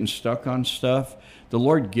guys are getting stuck on stuff, the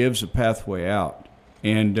Lord gives a pathway out.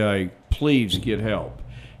 And please get help.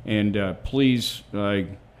 And please,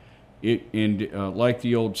 like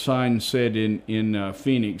the old sign said in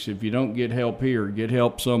Phoenix, if you don't get help here, get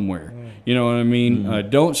help somewhere. You know what I mean?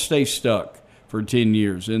 Don't stay stuck for 10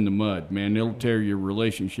 years in the mud, man. It'll tear your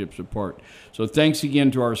relationships apart. So thanks again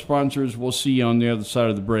to our sponsors. We'll see you on the other side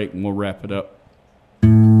of the break, and we'll wrap it up.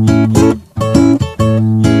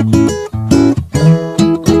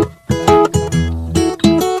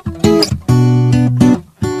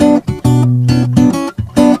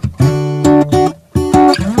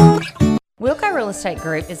 Real Estate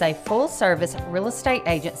Group is a full-service real estate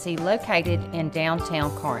agency located in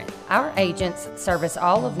downtown Corinth. Our agents service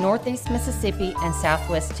all of Northeast Mississippi and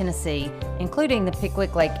Southwest Tennessee, including the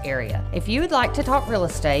Pickwick Lake area. If you would like to talk real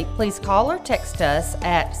estate, please call or text us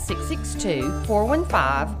at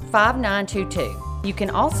 662-415-5922. You can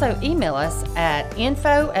also email us at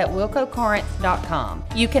info@wilcocorinth.com.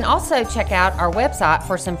 You can also check out our website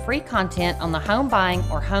for some free content on the home buying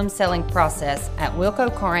or home selling process at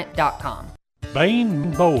wilcocorinth.com.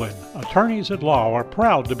 Bain & Bowen, attorneys at law, are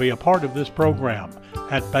proud to be a part of this program.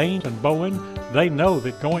 At Bain & Bowen, they know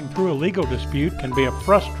that going through a legal dispute can be a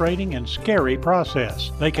frustrating and scary process.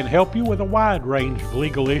 They can help you with a wide range of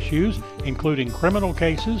legal issues, including criminal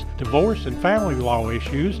cases, divorce and family law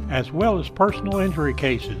issues, as well as personal injury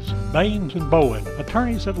cases. Bain & Bowen,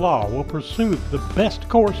 attorneys at law, will pursue the best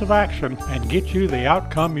course of action and get you the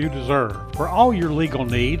outcome you deserve. For all your legal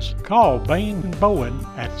needs, call Bain & Bowen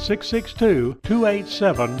at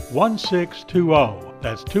 662-287-1620.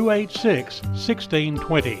 That's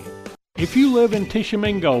 286-1620. If you live in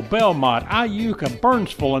Tishomingo, Belmont, Iuka,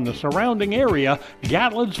 Burnsville, and the surrounding area,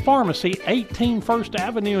 Gatlin's Pharmacy, 18 First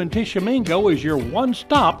Avenue in Tishomingo is your one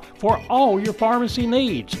stop for all your pharmacy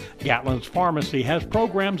needs. Gatlin's Pharmacy has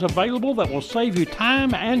programs available that will save you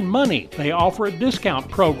time and money. They offer a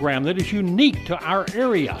discount program that is unique to our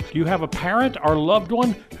area. Do you have a parent or loved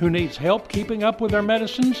one who needs help keeping up with their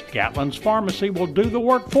medicines? Gatlin's Pharmacy will do the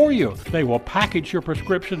work for you. They will package your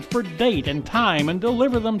prescriptions for date and time and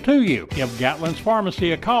deliver them to you. Give Gatlin's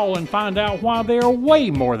Pharmacy a call and find out why they are way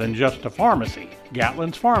more than just a pharmacy.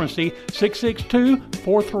 Gatlin's Pharmacy,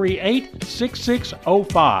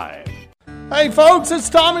 662-438-6605. Hey folks, it's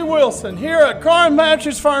Tommy Wilson here at Crosswind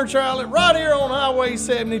Ministries Furniture Outlet right here on Highway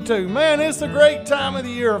 72. Man, it's a great time of the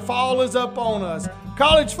year. Fall is up on us.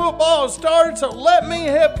 College football has started, so let me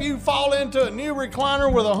help you fall into a new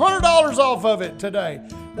recliner with $100 off of it today.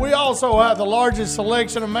 We also have the largest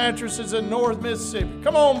selection of mattresses in North Mississippi.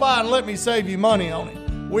 Come on by and let me save you money on it.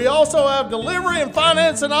 We also have delivery and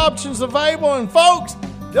financing options available, and folks,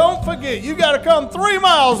 don't forget, you got to come 3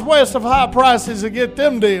 miles west of high prices to get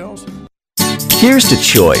them deals. Here's to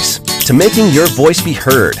choice, to making your voice be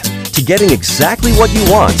heard, to getting exactly what you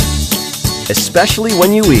want, especially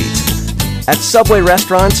when you eat. At Subway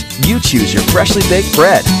restaurants, you choose your freshly baked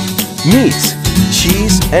bread, meats,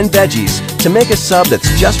 cheese, and veggies to make a sub that's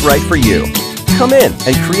just right for you. Come in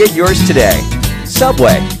and create yours today.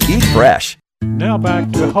 Subway, eat fresh. Now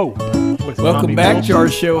back to Hope. Welcome back to our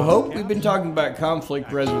show, Hope. We've been talking about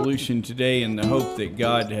conflict resolution today and the hope that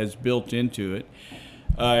God has built into it.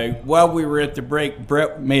 While we were at the break,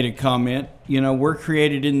 Brett made a comment. You know, we're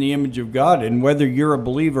created in the image of God, and whether you're a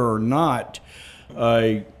believer or not,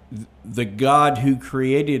 the God who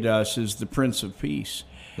created us is the Prince of Peace.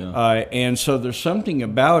 Yeah. And so there's something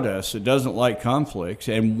about us that doesn't like conflicts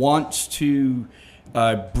and wants to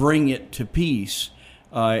bring it to peace.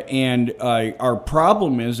 And our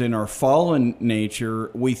problem is in our fallen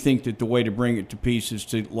nature, we think that the way to bring it to peace is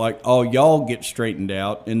to y'all get straightened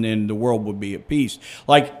out and then the world would be at peace.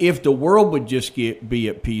 Like if the world would just be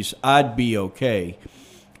at peace, I'd be okay.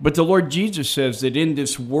 But the Lord Jesus says that in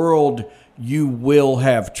this world you will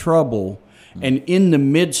have trouble. And in the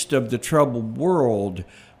midst of the troubled world,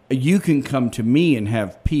 you can come to me and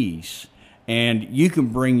have peace. And you can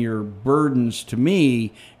bring your burdens to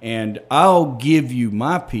me, and I'll give you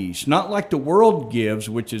my peace. Not like the world gives,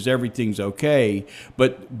 which is everything's okay,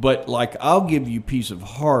 but like I'll give you peace of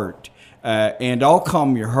heart. And I'll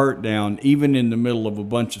calm your heart down, even in the middle of a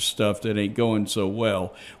bunch of stuff that ain't going so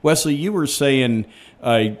well. Wesley, you were saying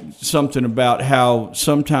something about how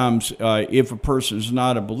sometimes if a person's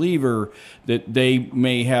not a believer, that they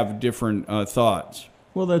may have different thoughts.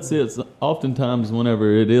 Well, that's it. Oftentimes,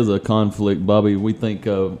 whenever it is a conflict, Bobby, we think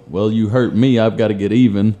of, well, you hurt me, I've got to get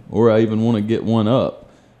even, or I even want to get one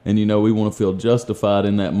up. And, we want to feel justified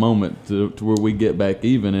in that moment to where we get back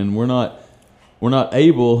even. And we're not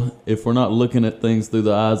able, if we're not looking at things through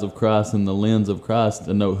the eyes of Christ and the lens of Christ,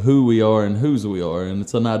 to know who we are and whose we are. And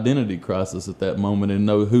it's an identity crisis at that moment, and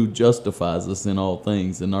know who justifies us in all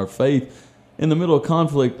things. And our faith, in the middle of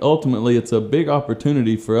conflict, ultimately, it's a big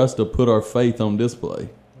opportunity for us to put our faith on display,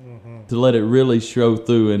 to let it really show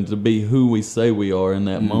through and to be who we say we are in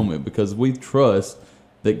that moment, because we trust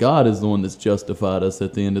that God is the one that's justified us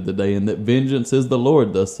at the end of the day, and that vengeance is the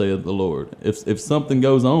Lord, thus saith the Lord. If something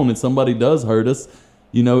goes on and somebody does hurt us,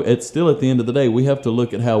 it's still at the end of the day, we have to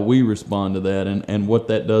look at how we respond to that and what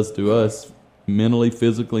that does to us mentally,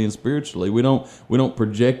 physically, and spiritually. We don't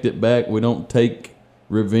project it back. We don't take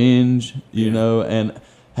revenge, and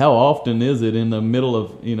how often is it in the middle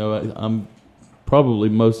of, I'm probably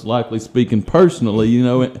most likely speaking personally,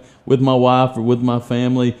 with my wife or with my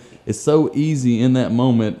family, it's so easy in that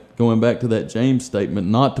moment, going back to that James statement,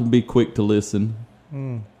 not to be quick to listen,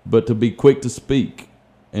 but to be quick to speak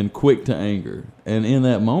and quick to anger. And in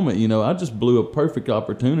that moment, I just blew a perfect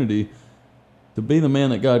opportunity to be the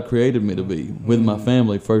man that God created me to be, with my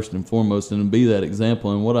family first and foremost, and to be that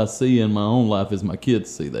example. And what I see in my own life is my kids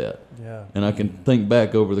see that. Yeah. And I can think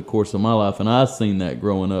back over the course of my life, and I've seen that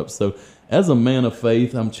growing up. So as a man of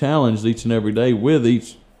faith, I'm challenged each and every day with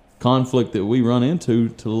each conflict that we run into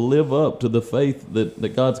to live up to the faith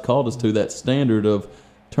that God's called us to, that standard of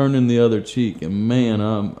turning the other cheek. And man,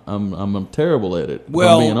 I'm terrible at it.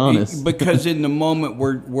 Well, if I'm being honest. Because in the moment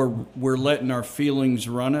we're letting our feelings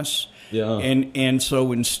run us. Yeah. And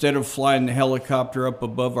so instead of flying the helicopter up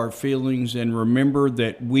above our feelings, and remember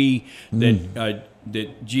that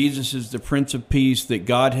that Jesus is the Prince of Peace, that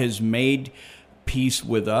God has made peace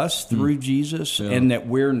with us through Jesus, and that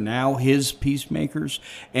we're now his peacemakers,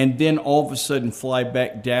 and then all of a sudden fly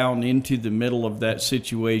back down into the middle of that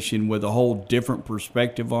situation with a whole different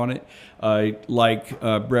perspective on it, like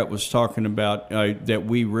Brett was talking about, that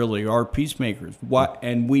we really are peacemakers.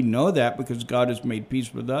 And we know that because God has made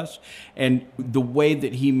peace with us, and the way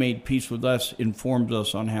that he made peace with us informs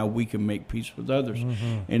us on how we can make peace with others.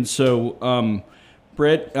 And so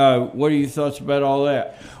Brett, what are your thoughts about all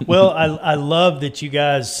that? Well, I love that you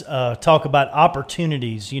guys talk about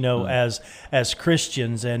opportunities, as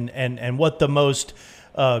Christians, and what the most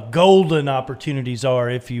golden opportunities are,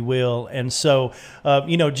 if you will. And so,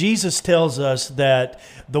 Jesus tells us that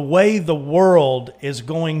the way the world is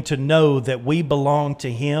going to know that we belong to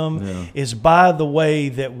him is by the way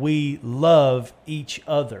that we love each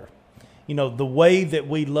other. The way that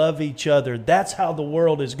we love each other, that's how the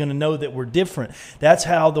world is going to know that we're different. That's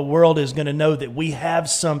how the world is going to know that we have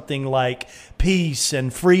something like peace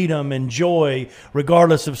and freedom and joy,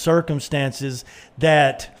 regardless of circumstances,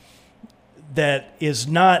 that is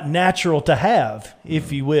not natural to have,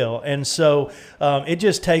 if you will. And so it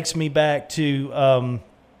just takes me back to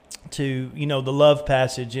the love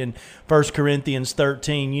passage in 1 Corinthians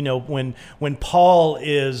 13, when Paul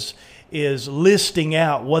is listing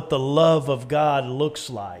out what the love of God looks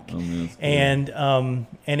like. And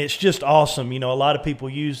it's just awesome. A lot of people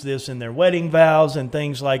use this in their wedding vows and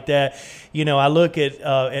things like that. I look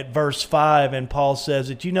at verse 5, and Paul says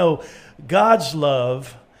that, God's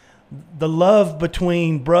love, the love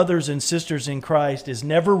between brothers and sisters in Christ, is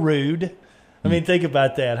never rude. I mean, think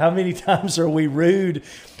about that. How many times are we rude?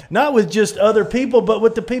 Not with just other people, but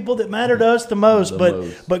with the people that matter to us the most.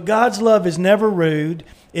 But God's love is never rude.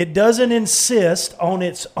 It doesn't insist on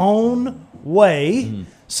its own way,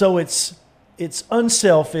 so it's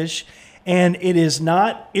unselfish, and it is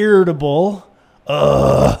not irritable.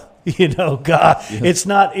 God, it's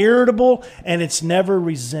not irritable, and it's never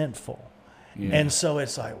resentful. Yeah. And so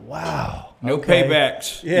it's like, wow. No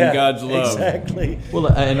paybacks in God's love. Exactly. Well,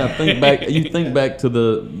 and I think back. You think back to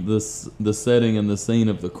the setting and the scene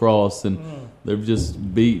of the cross, and they're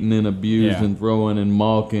just beating and abused and throwing and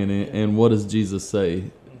mocking. And what does Jesus say?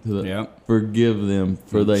 Forgive them,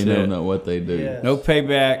 for they know not what they do. Yes. No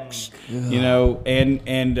paybacks,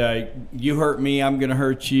 and you hurt me, I'm going to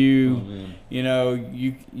hurt you. You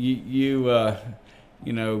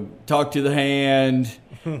talk to the hand.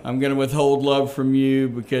 I'm going to withhold love from you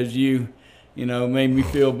because you made me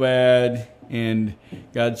feel bad. And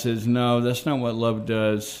God says, no, that's not what love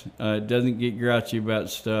does. It doesn't get grouchy about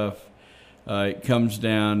stuff. It comes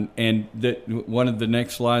down, and one of the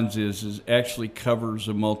next lines is actually covers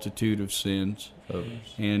a multitude of sins.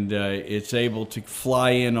 And it's able to fly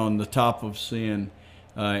in on the top of sin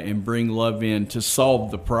and bring love in to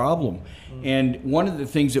solve the problem. And one of the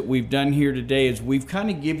things that we've done here today is we've kind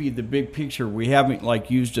of give you the big picture. We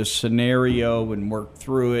haven't used a scenario and worked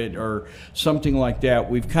through it or something like that.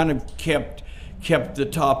 We've kind of kept the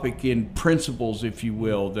topic in principles, if you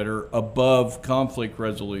will, that are above conflict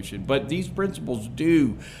resolution. But these principles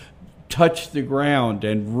do touch the ground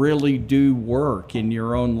and really do work in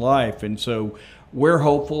your own life. And so we're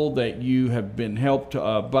hopeful that you have been helped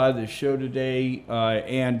by the show today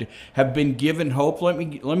and have been given hope. Let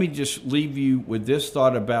me just leave you with this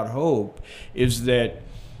thought about hope, is that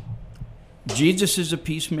Jesus is a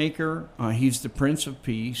peacemaker. He's the Prince of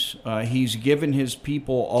Peace. He's given his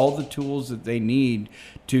people all the tools that they need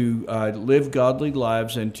to live godly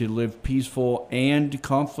lives and to live peaceful and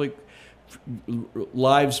conflict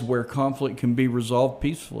lives where conflict can be resolved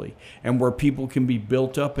peacefully and where people can be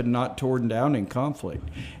built up and not torn down in conflict.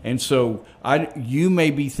 And so you may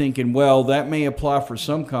be thinking, well, that may apply for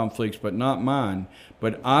some conflicts, but not mine.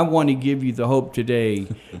 But I want to give you the hope today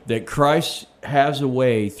that Christ has a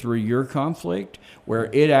way through your conflict where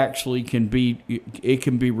it actually can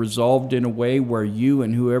be resolved in a way where you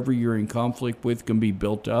and whoever you're in conflict with can be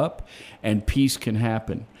built up and peace can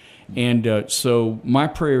happen. And so my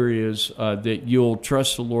prayer is that you'll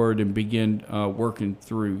trust the Lord and begin working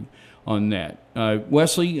through on that.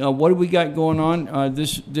 Wesley, what do we got going on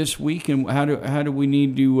this week, and how do we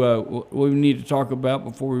need to what we need to talk about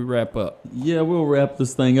before we wrap up? Yeah, we'll wrap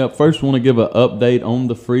this thing up. First, I want to give an update on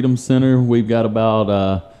the Freedom Center. We've got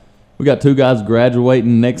we got 2 guys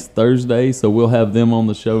graduating next Thursday, so we'll have them on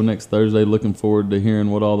the show next Thursday. Looking forward to hearing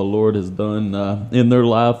what all the Lord has done in their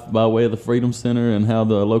life by way of the Freedom Center and how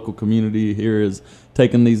the local community here is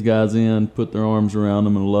taking these guys in, put their arms around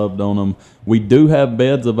them and loved on them. We do have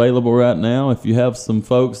beds available right now. If you have some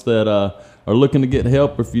folks that are looking to get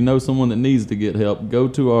help, or if you know someone that needs to get help, go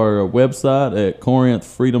to our website at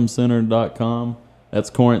corinthfreedomcenter.com. That's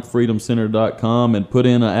corinthfreedomcenter.com, and put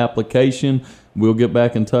in an application. We'll get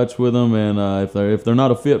back in touch with them, and if they're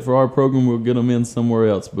not a fit for our program, we'll get them in somewhere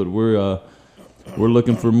else. But we're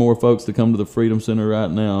looking for more folks to come to the Freedom Center right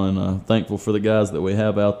now, and thankful for the guys that we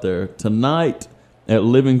have out there. Tonight at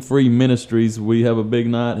Living Free Ministries, we have a big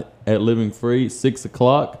night at Living Free, 6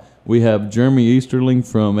 o'clock. We have Jeremy Easterling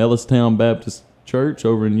from Ellistown Baptist Church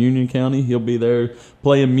over in Union County. He'll be there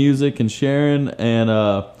playing music and sharing, and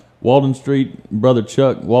Walden Street, Brother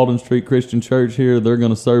Chuck, Walden Street Christian Church here, they're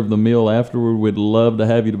going to serve the meal afterward. We'd love to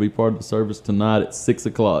have you to be part of the service tonight at 6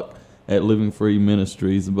 o'clock at Living Free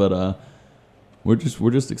Ministries. But we're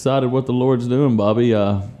just excited what the Lord's doing, Bobby.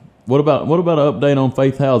 What about an update on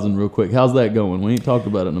Faith Housing real quick? How's that going? We ain't talked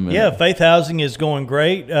about it in a minute. Yeah, Faith Housing is going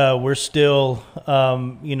great. We're still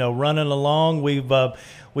running along.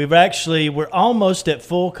 We're almost at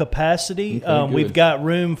full capacity. Okay, we've got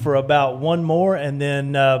room for about one more, and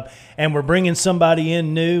then and we're bringing somebody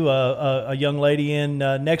in new, a young lady in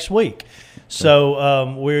next week.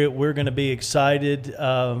 So we're going to be excited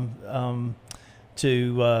to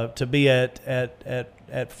be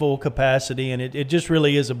at full capacity, and it just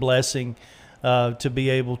really is a blessing to be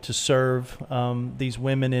able to serve these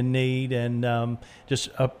women in need, and just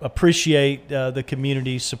appreciate the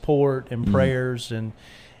community's support and prayers, and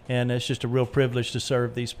it's just a real privilege to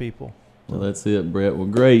serve these people. Well, that's it, Brett. Well,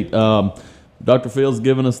 great. Dr. Phil's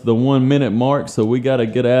given us the 1 minute mark, so we got to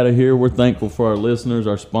get out of here. We're thankful for our listeners,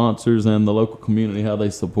 our sponsors, and the local community, how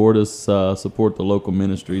they support us, support the local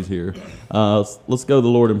ministries here. Let's go to the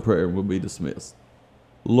Lord in prayer. We'll be dismissed.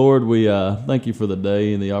 Lord, we thank you for the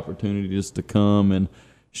day and the opportunity just to come and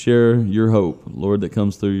share your hope, Lord, that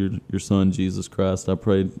comes through your Son, Jesus Christ. I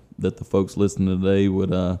pray that the folks listening today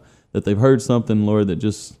would that they've heard something, Lord, that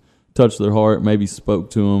just touched their heart, maybe spoke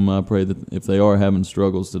to them. I pray that if they are having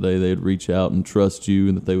struggles today, they'd reach out and trust you,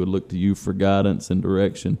 and that they would look to you for guidance and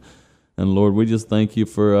direction. And Lord, we just thank you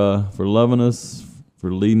for loving us,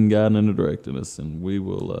 for leading, guiding, and directing us, and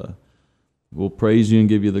we'll praise you and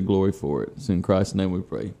give you the glory for it. It's in Christ's name we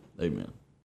pray. Amen.